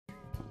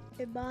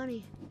Hey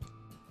Bonnie,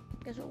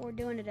 guess what we're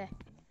doing today?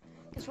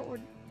 Guess what we're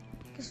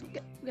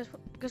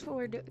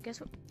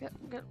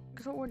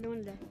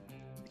doing today?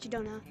 But you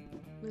don't know,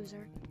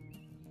 loser.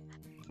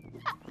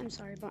 I'm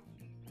sorry, but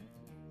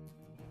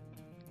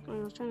what I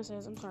was trying to say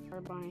is I'm sorry,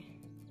 Bonnie.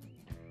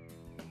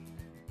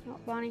 No,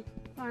 Bonnie,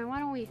 why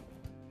don't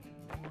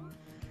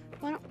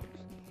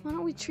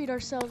we treat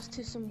ourselves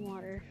to some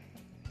water?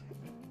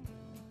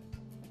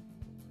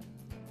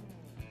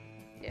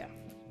 Yeah,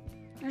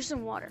 there's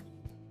some water.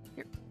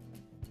 Here,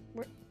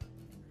 what?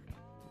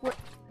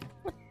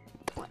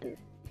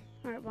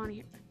 All right, Bonnie,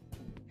 here.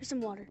 Here's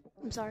some water.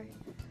 I'm sorry.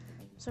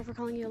 Sorry for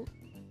calling you.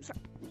 Sorry.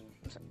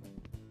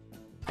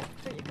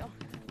 There you go.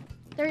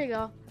 There you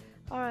go.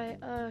 All right.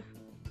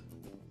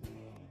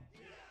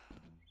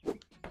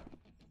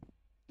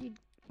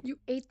 You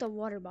ate the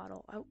water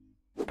bottle. I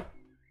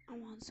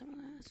want some of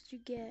that. That's what you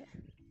get.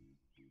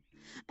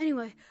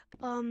 Anyway,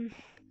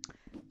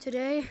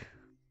 today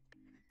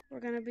we're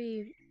gonna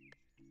be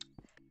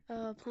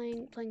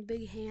playing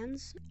Big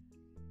Hands.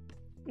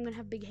 I'm gonna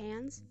have big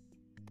hands.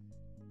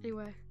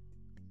 Anyway.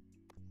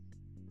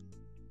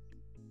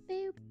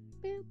 Boop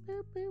boop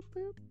boop boop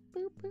boop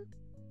boop boop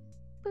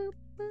boop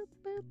boop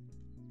boop.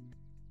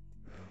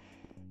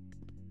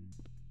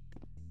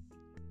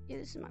 Yeah,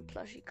 this is my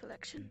plushie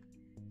collection.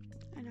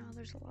 I know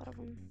there's a lot of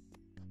them.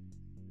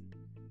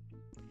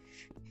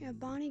 Yeah,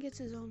 Bonnie gets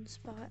his own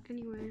spot.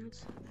 Anyway,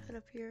 let's head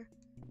up here.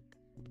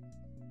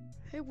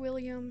 Hey,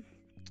 William.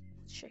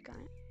 Let's shake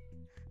on it.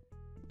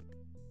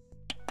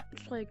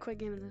 Let's play a quick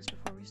game of this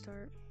before we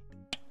start.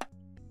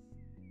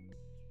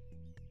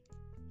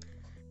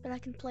 But I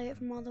can play it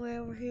from all the way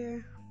over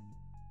here.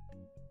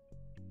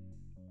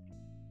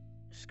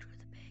 Screw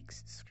the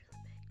pigs. Screw the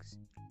pigs.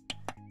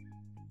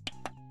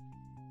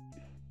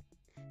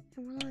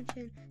 And we're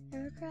launching.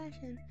 And we're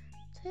crashing.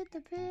 Let's hit the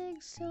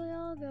pigs till they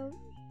all go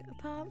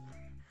pop.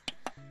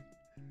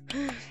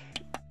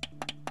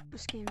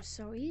 This game's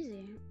so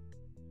easy.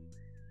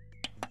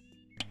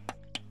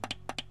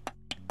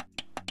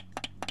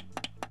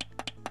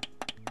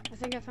 I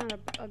think I found a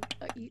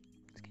this game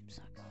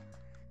sucks.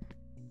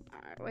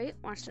 Alright, wait,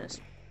 watch this.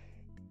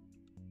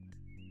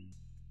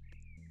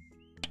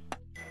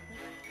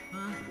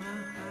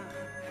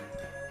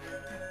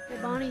 Hey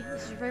Bonnie,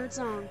 this is your favorite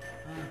song.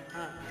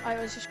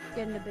 I was just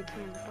getting a big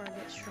hand before I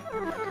get struck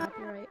on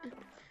copyright.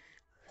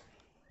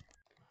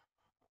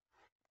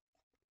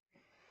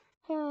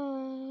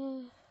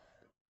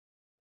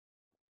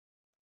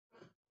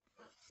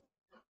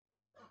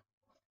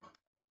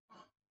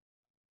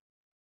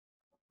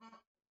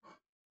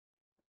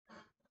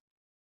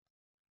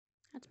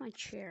 That's my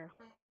chair.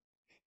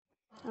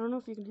 I don't know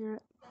if you can hear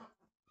it.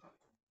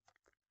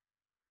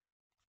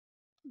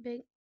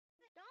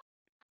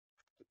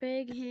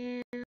 Big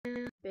hands.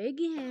 Big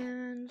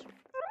hands.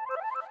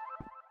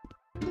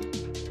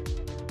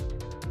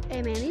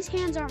 Hey man, these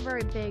hands aren't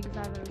very big if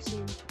I've ever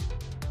seen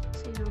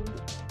them.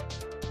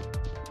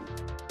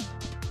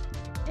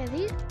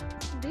 Hey,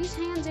 these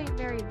hands ain't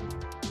very big.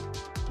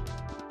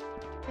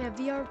 Yeah,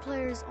 VR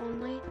players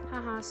only.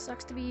 Haha,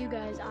 sucks to be you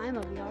guys. I'm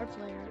a VR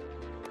player.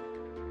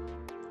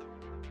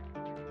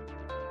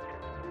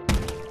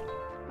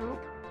 Oh.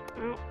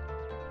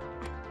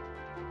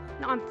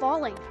 No, I'm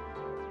falling.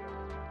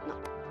 No,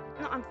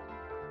 I'm...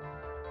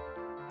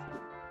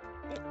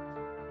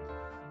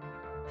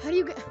 How do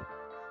you get...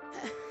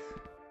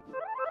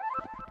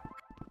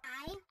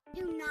 I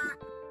do not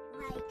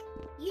like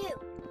you.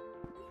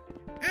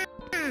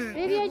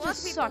 Maybe I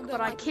just suck,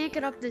 but I can't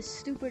get up this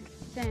stupid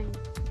thing.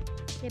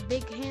 Get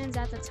big hands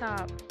at the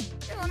top.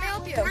 Here, let me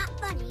help you. Not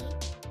funny.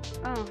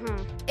 Oh,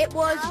 huh. It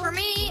was for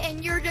me,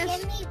 and you're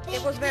just...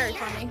 It was very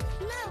funny.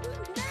 No,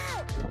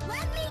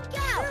 let me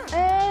go.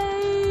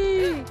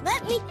 Hey!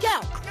 Let me go.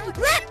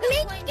 Let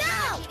me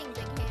go.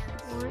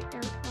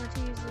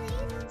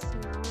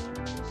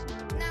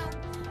 No.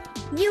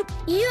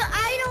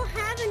 I don't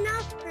have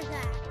enough for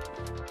that.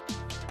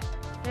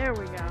 There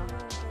we go.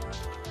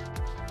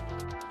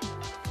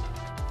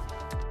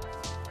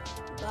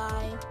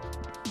 Bye.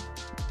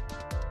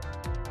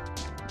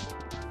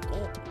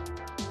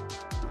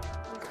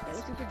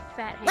 Stupid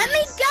fat hands. Let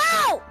me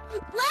go.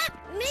 Let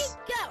me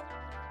go.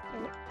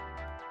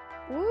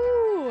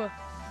 Woo!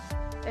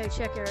 Hey,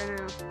 check it right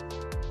now.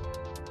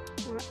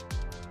 What?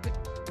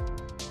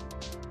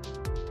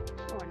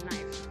 Oh, a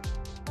knife.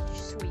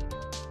 Sweet.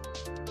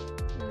 I'm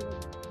gonna go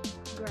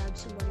grab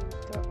somebody and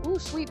throw. Ooh,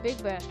 sweet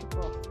big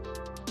basketball.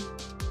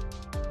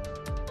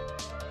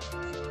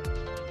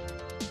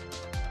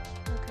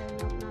 Okay,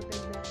 no, not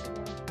big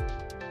basketball.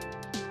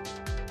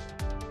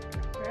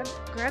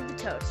 Grab the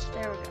toast.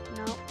 There we go.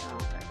 No,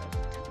 there goes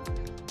the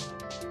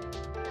toast.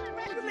 I'm gonna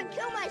Rec Room and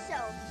kill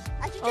myself.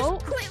 I should Oh.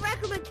 just quit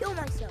Rec Room and kill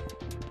myself.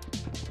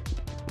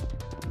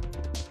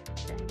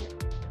 Dang it.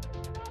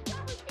 I'll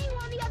probably see you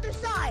on the other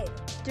side.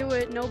 Do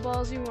it. No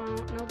balls you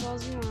won't. No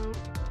balls you won't.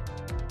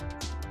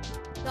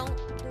 Don't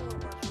do it.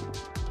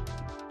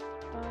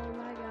 Oh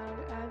my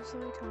god,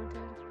 absolutely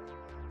taunted.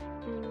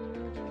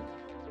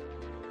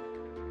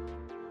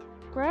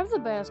 Grab the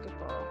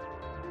basketball.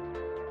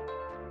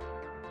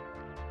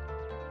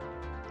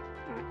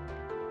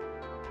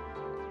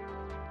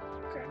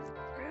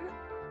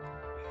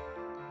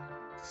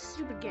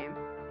 stupid game.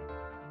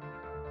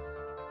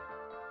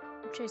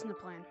 I'm chasing the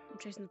plane. I'm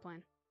chasing the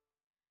plane.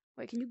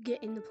 Wait, can you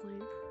get in the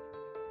plane?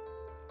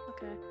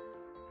 Okay.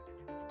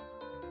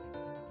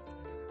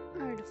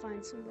 I had to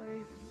find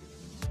somebody.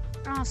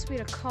 Oh, sweet,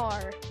 a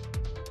car.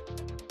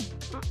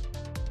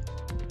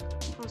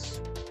 Oh,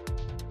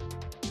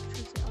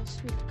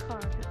 sweet, a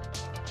car.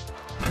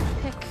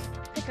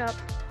 Pick up.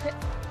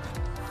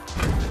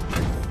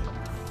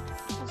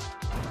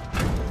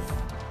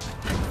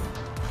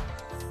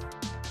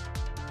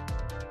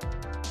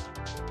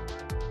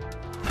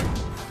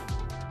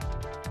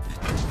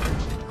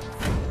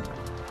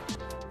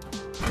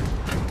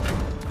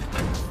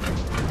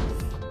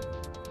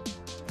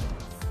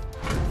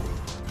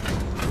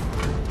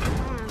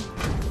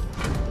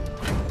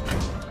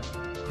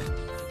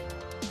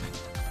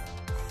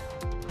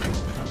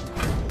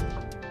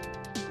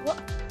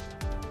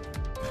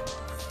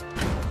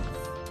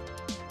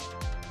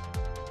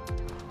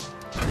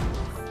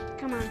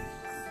 Come on.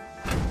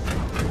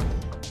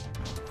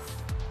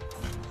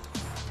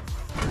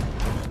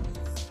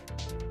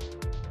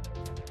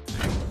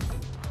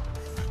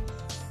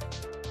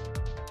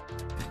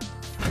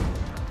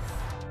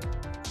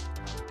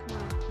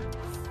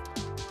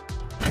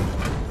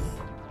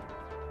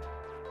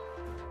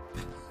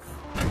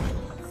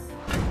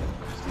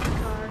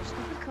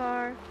 Stupid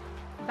car.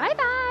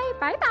 Bye-bye.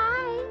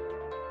 Bye-bye.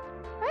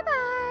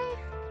 Bye-bye.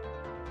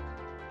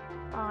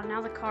 Oh,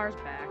 now the car's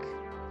back.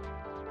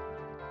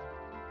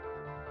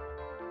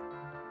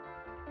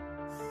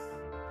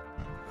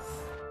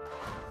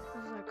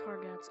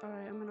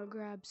 Alright, I'm gonna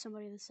grab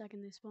somebody the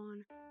second they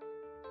spawn.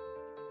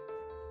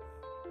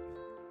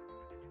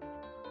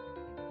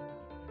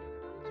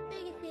 The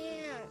big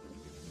hand.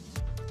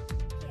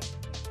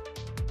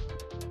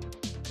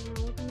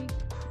 Oh, look at me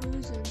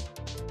cruising.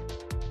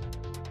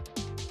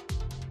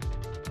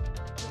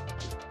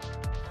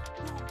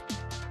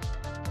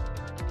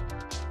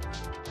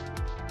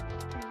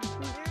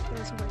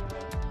 Throw somebody off.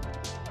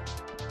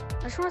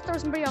 I just want to throw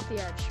somebody off the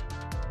edge.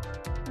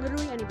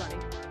 Literally anybody.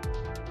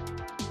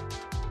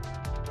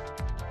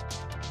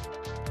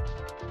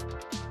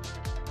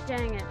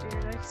 Dang it,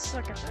 dude. I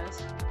suck at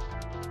this.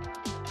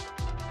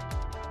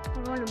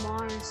 I'm going to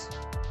Mars.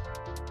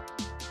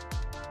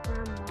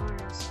 We're on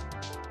Mars.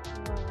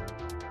 Whoa.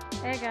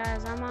 Hey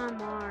guys, I'm on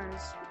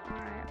Mars.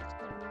 Alright, let's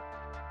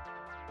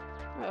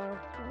go.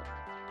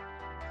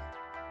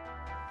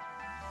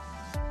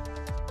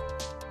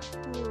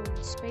 Ooh,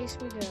 in space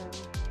we go.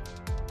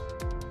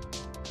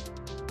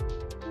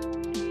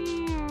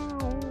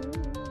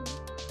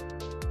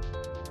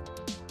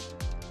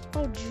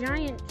 Oh,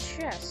 giant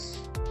chest.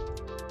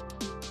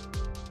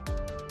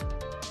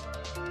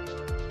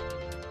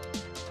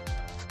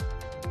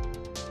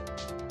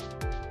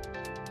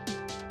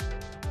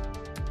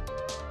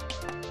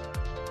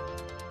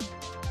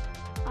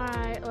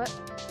 Alright,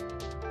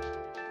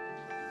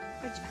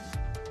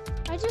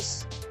 I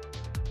just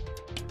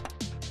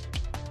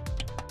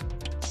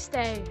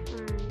stay.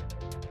 Alright.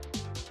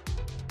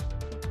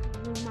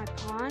 Move my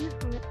pawn.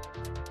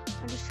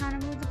 I'm just trying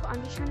to move the pawn.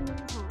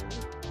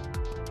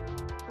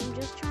 I'm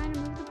just trying to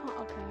move the pawn.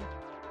 Okay.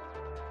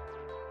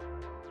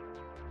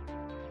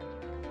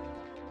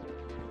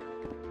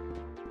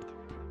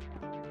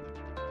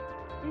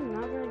 I'm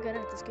not very good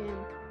at this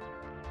game.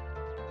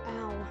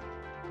 Ow.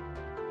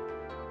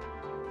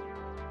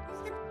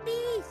 Mr.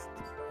 Beast!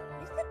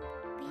 Mr.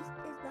 Beast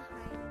is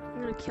behind.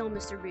 I'm gonna kill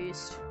Mr.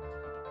 Beast.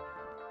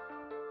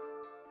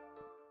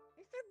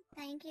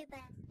 Thank you, Ben.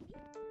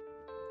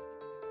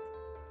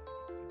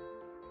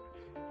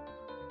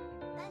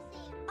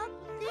 Up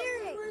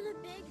there is where the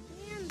big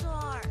hands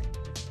are.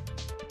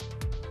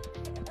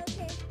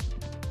 Okay.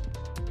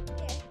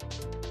 Here.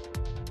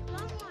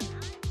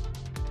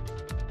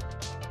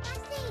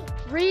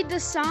 Read the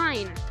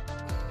sign.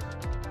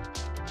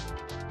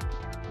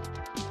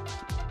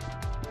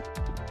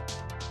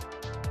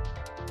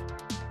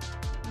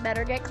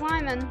 Better get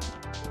climbing.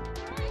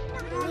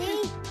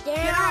 Me Get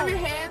out down. of your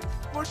hands.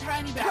 We're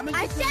tiny bit.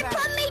 I said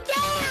put me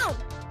down.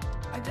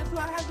 I just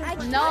want to have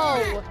to.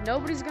 No,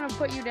 nobody's gonna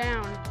put you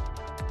down.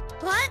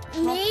 Put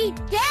me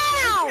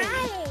down.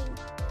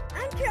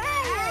 I'm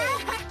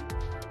trying.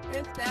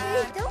 It's Please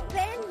that. don't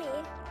ban me.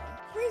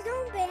 Please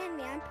don't ban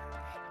me.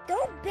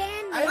 Don't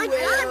ban me. I My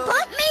will. God,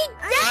 put me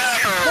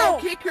Vote down.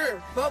 kicker.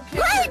 Vote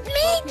kicker. Put me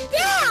Vote kicker.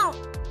 down.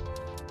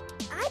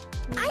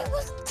 I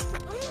was.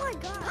 Oh my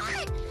God.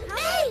 How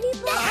many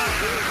people are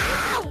doing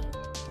this?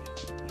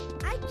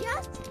 I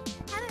just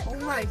haven't. Oh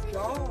my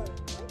God.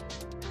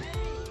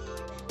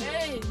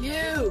 Hey,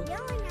 you.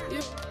 Yelling at You.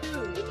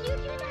 me. If you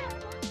do that.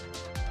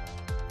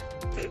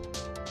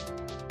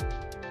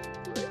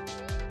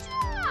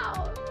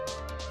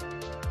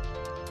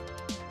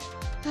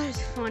 That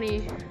is funny.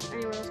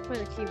 Anyway, let's play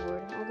the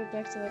keyboard. I'll get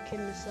back to that kid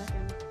in a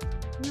second.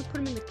 I'm gonna put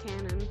him in the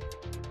cannon.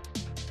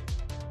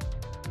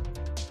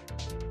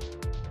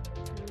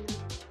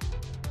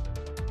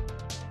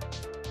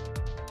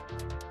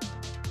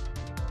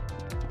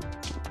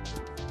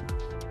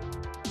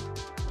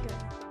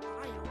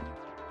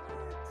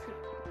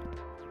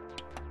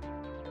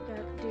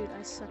 Dude,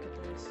 I suck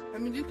at this. I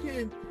mean, you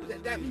can.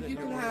 That means you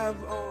can have.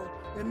 Oh,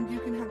 that means you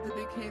can have the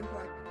big hands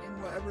like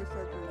in whatever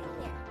circle.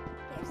 Here,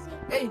 see?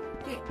 Hey,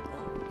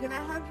 can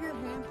I have your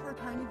hands for a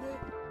tiny bit?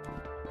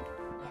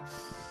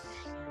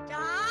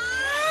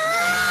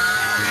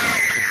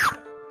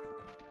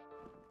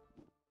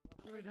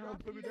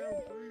 Put me down,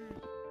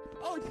 please.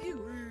 Oh, it's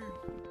you.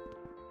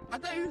 I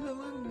thought you was a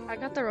little more. I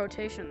got the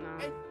rotation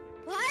though.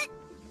 Hey.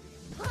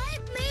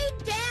 Put me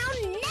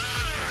down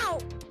now!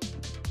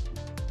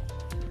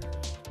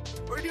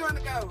 Where do you want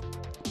to go?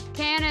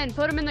 Cannon!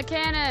 Put him in the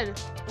cannon!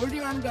 Where do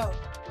you want to go?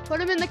 Put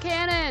him in the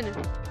cannon!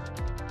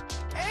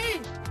 Hey!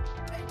 Hey!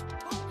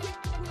 Don't kick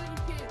the little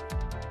kid.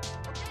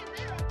 Okay,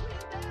 there, I put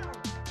you down.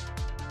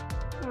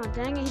 Oh,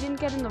 dang it, he didn't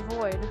get in the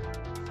void.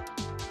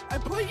 I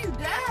put you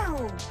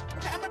down.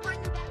 Okay, I'm gonna bring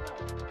you back up.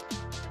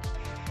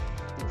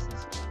 This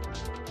is... I'm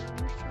just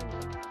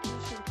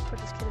trying to put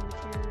this kid in the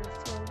cannon.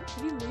 So,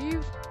 did he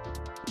leave?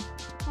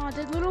 Oh,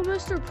 did little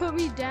mister put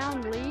me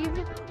down leave?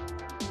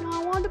 No, I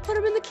wanted to put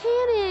him in the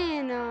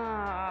cannon!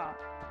 How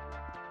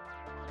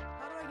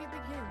do I get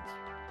big hands?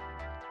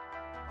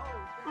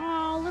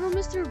 Oh, little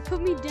mister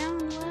put me down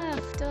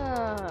left.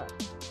 That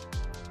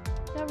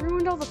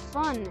ruined all the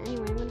fun.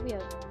 Anyway, I'm gonna be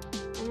a...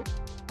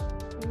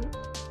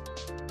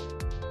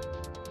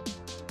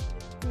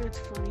 That's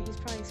funny, he's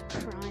probably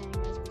crying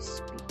as we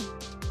speak.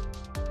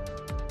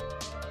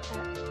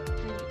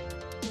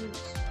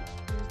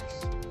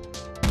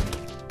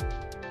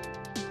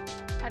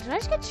 Did I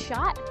just get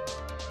shot?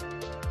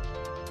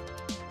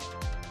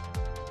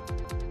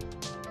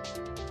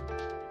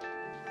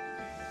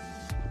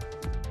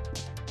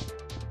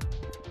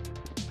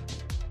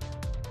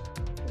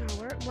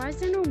 Why is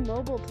there no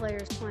mobile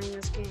players playing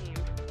this game?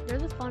 They're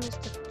the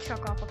funnest to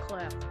chuck off a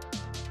cliff.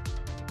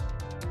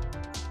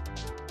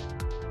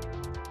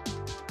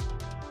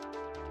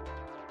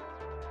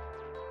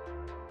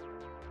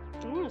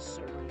 I want a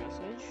server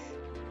message.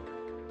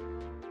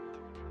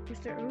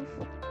 Mr. Oof?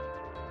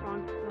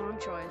 Wrong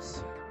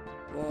choice.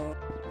 Well,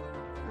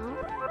 No?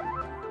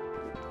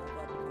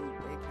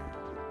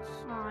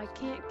 Oh, I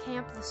can't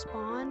camp the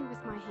spawn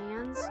with my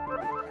hands.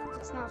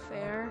 That's not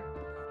fair.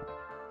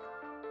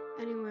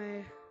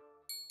 Anyway,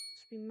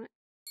 let's be my...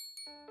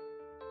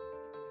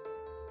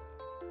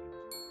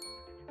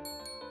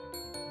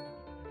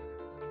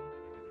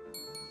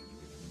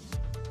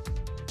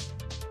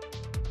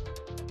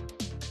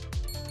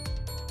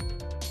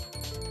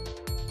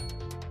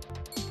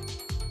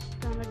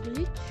 Gonna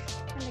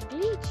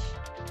glitch.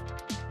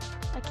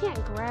 I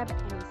can't grab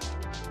anything.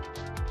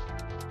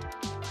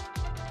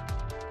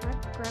 Can I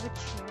grab a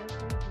chair? Can I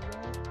do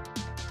that?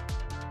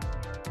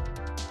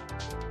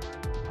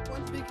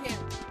 once we can.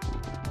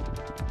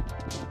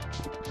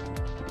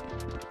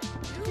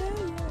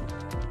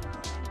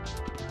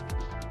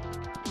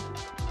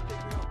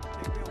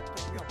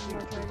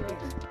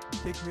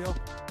 Pick me up.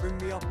 Bring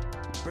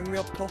me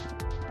up top.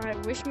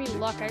 Alright, wish me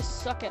luck. I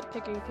suck at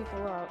picking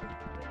people up.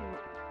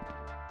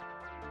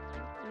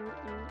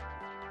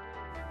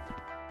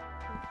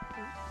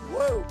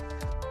 Whoa!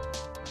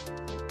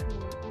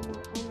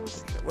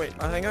 Almost. Wait,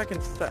 I think I can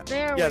step.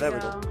 There Yeah, we there go.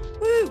 we go.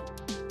 Woo!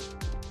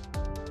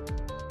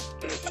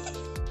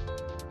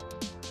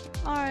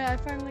 Alright, I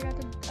finally got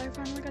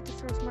to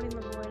throw some money in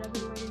the void. I've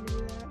been waiting to do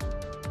that.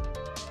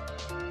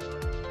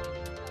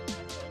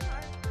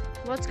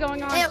 What's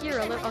going on here?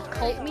 A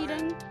cult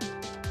meeting?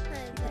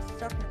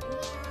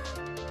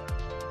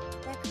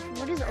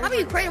 What is How about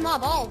you crate them all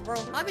balls, bro?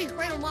 How about you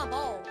crate them all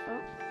balls? Oh.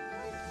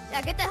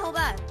 Yeah, get that whole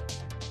bag.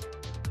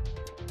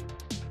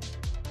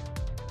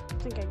 I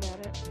think I got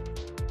it.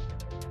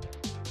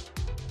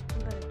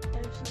 I'm just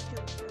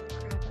gonna throw the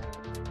crap out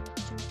of him.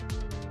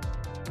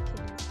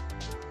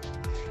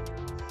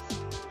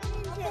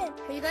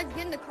 Can you guys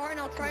get in the car and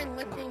I'll try and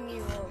lifting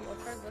you. I'll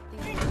try lifting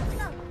you.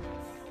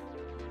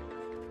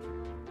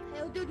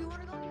 Hey, dude, you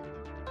wanna go?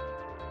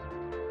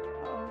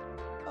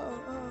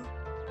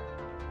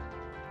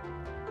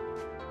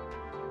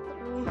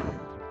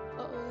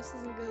 Uh-oh, this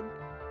isn't good.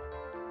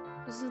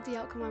 This isn't the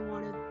outcome I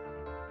wanted.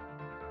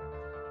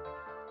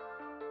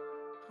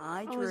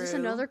 Hi, Oh, is this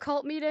another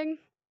cult meeting?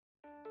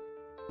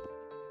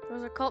 There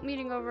was a cult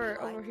meeting over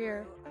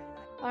here.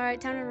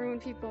 Alright, time to ruin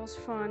people's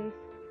fun.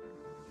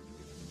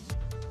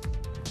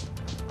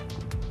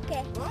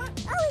 Okay. What?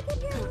 Oh, we can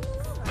do it.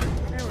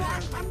 There we go.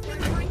 I'm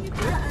gonna bring you to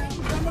the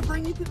game. I'm gonna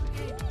bring you to the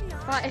game.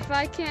 If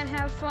I can't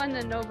have fun,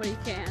 then nobody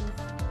can.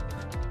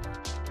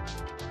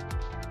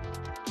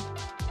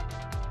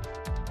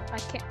 I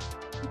can't.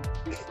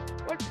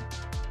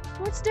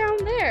 What's down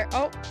there?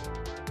 Oh.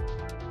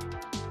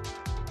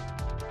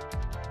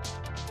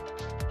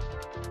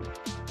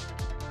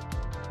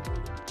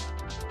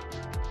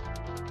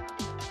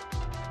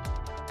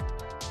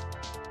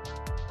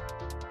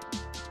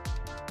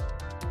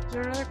 Is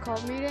there another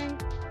cult meeting?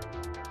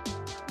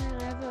 Man,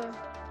 I have a...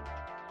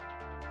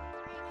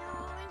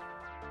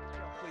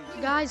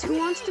 Guys, who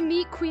wants to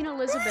meet Queen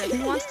Elizabeth?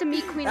 Who wants to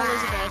meet Queen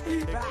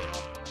Elizabeth?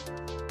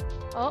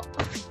 Oh.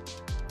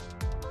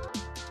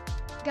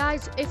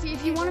 Guys, if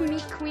you want to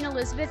meet Queen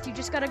Elizabeth, you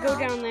just gotta go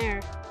down there.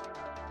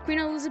 Queen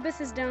Elizabeth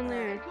is down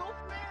there. Ghost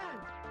man!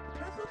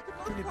 That's what the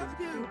Pretty ghost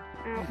good. do.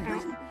 Ow,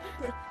 Please,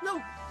 ow.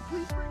 no,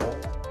 please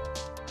bring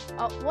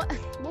Oh, what?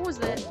 What was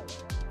that?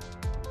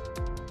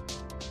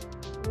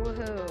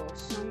 Woohoo!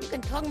 So, You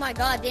can tug my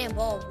goddamn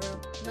balls, bro.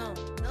 No.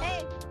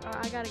 Hey,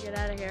 I gotta get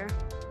out of here.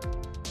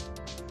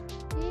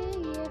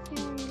 Yeah,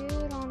 feeling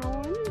good on a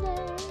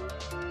Wednesday.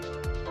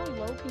 How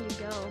low can you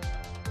go?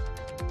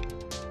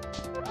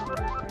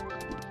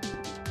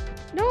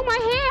 No,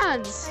 my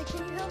hands! Hey,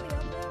 can you help me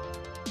up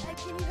there? Hey,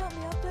 can you help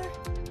me up there?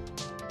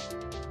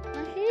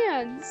 My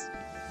hands!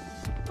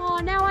 Oh,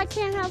 now I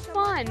can't have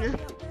Somebody fun. help me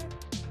up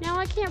there? Now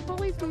I can't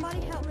bully people.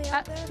 Somebody help me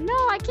up there? No,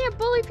 I can't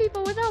bully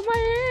people without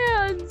my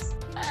hands.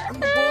 I'm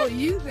gonna bully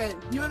you then.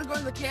 You wanna go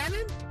in the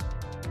cannon?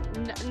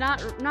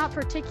 Not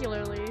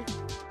particularly.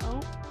 Oh.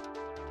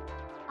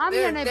 I'm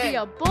There, gonna be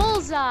there. a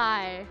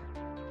bullseye.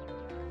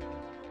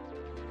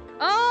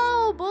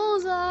 Oh,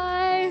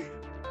 bullseye.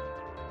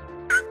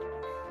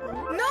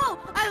 No!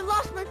 I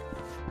lost my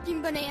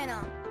fucking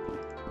banana.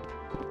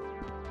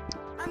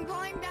 I'm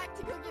going back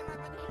to go get my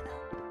banana.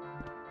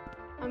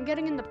 I'm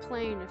getting in the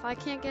plane. If I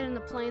can't get in the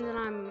plane,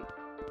 then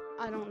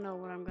I don't know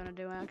what I'm gonna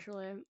do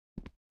actually.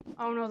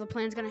 Oh no, the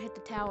plane's gonna hit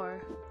the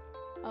tower.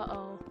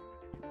 Uh-oh.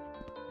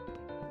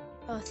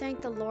 Oh,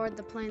 thank the Lord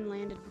the plane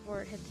landed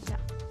before it hit the tower.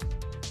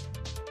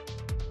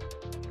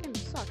 This game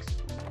sucks.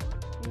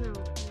 No,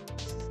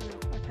 this is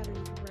not. I've had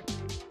enough of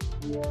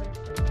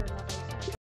Rick.